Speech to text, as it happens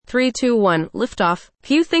3, 2, 1, liftoff.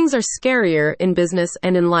 Few things are scarier in business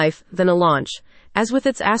and in life than a launch. As with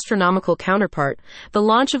its astronomical counterpart, the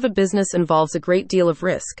launch of a business involves a great deal of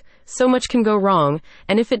risk. So much can go wrong,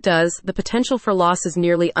 and if it does, the potential for loss is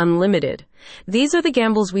nearly unlimited. These are the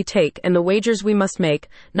gambles we take and the wagers we must make,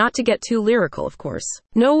 not to get too lyrical, of course.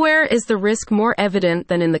 Nowhere is the risk more evident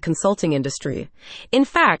than in the consulting industry. In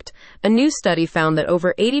fact, a new study found that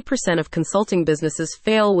over 80% of consulting businesses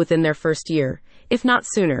fail within their first year, if not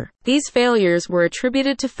sooner. These failures were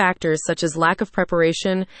attributed to factors such as lack of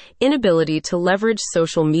preparation, inability to leverage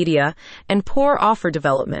social media, and poor offer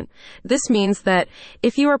development. This means that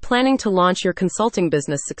if you are planning to launch your consulting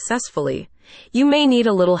business successfully, you may need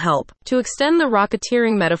a little help. To extend the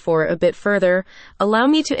rocketeering metaphor a bit further, allow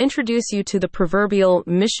me to introduce you to the proverbial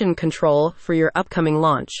mission control for your upcoming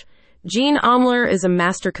launch. Jean Omler is a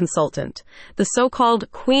master consultant, the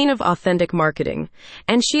so-called queen of authentic marketing,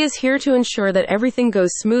 and she is here to ensure that everything goes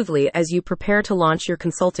smoothly as you prepare to launch your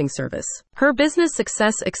consulting service. Her Business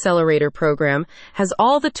Success Accelerator program has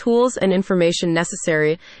all the tools and information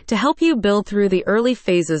necessary to help you build through the early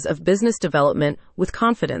phases of business development with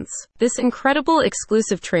confidence. This incredible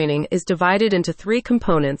exclusive training is divided into 3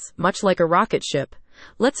 components, much like a rocket ship.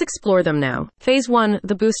 Let's explore them now. Phase 1,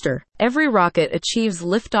 the booster. Every rocket achieves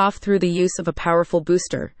liftoff through the use of a powerful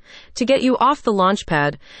booster. To get you off the launch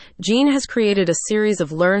pad, Jean has created a series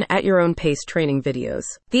of learn-at-your-own-pace training videos.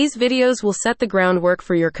 These videos will set the groundwork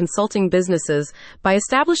for your consulting businesses by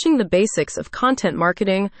establishing the basics of content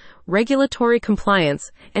marketing, regulatory compliance,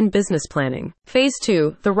 and business planning. Phase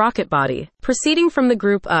 2, the rocket body. Proceeding from the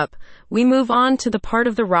group up, we move on to the part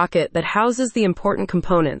of the rocket that houses the important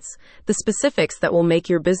components, the specifics that will make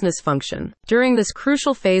your business function. During this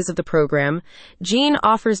crucial phase of the program, Jean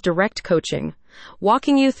offers direct coaching,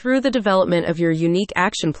 walking you through the development of your unique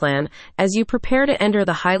action plan as you prepare to enter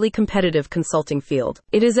the highly competitive consulting field.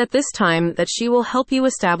 It is at this time that she will help you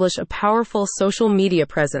establish a powerful social media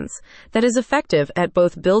presence that is effective at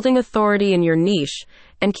both building authority in your niche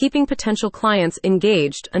and keeping potential clients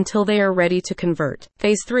engaged until they are ready to convert.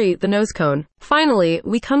 Phase 3, the nose cone. Finally,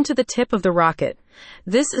 we come to the tip of the rocket.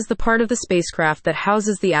 This is the part of the spacecraft that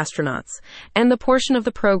houses the astronauts, and the portion of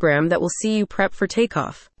the program that will see you prep for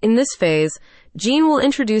takeoff. In this phase, Jean will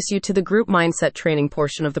introduce you to the group mindset training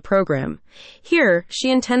portion of the program. Here,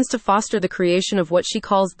 she intends to foster the creation of what she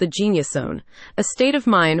calls the genius zone, a state of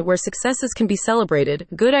mind where successes can be celebrated,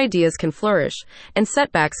 good ideas can flourish, and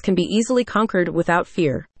setbacks can be easily conquered without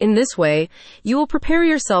fear. In this way, you will prepare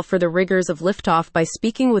yourself for the rigors of liftoff by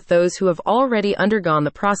speaking with those who have already undergone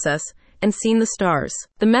the process and seen the stars.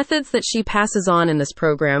 The methods that she passes on in this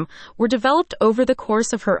program were developed over the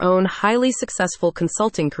course of her own highly successful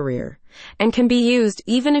consulting career and can be used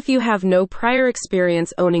even if you have no prior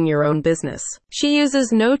experience owning your own business. She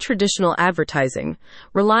uses no traditional advertising,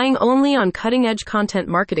 relying only on cutting-edge content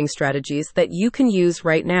marketing strategies that you can use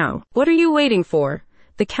right now. What are you waiting for?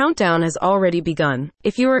 The countdown has already begun.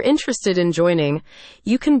 If you are interested in joining,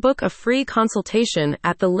 you can book a free consultation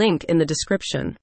at the link in the description.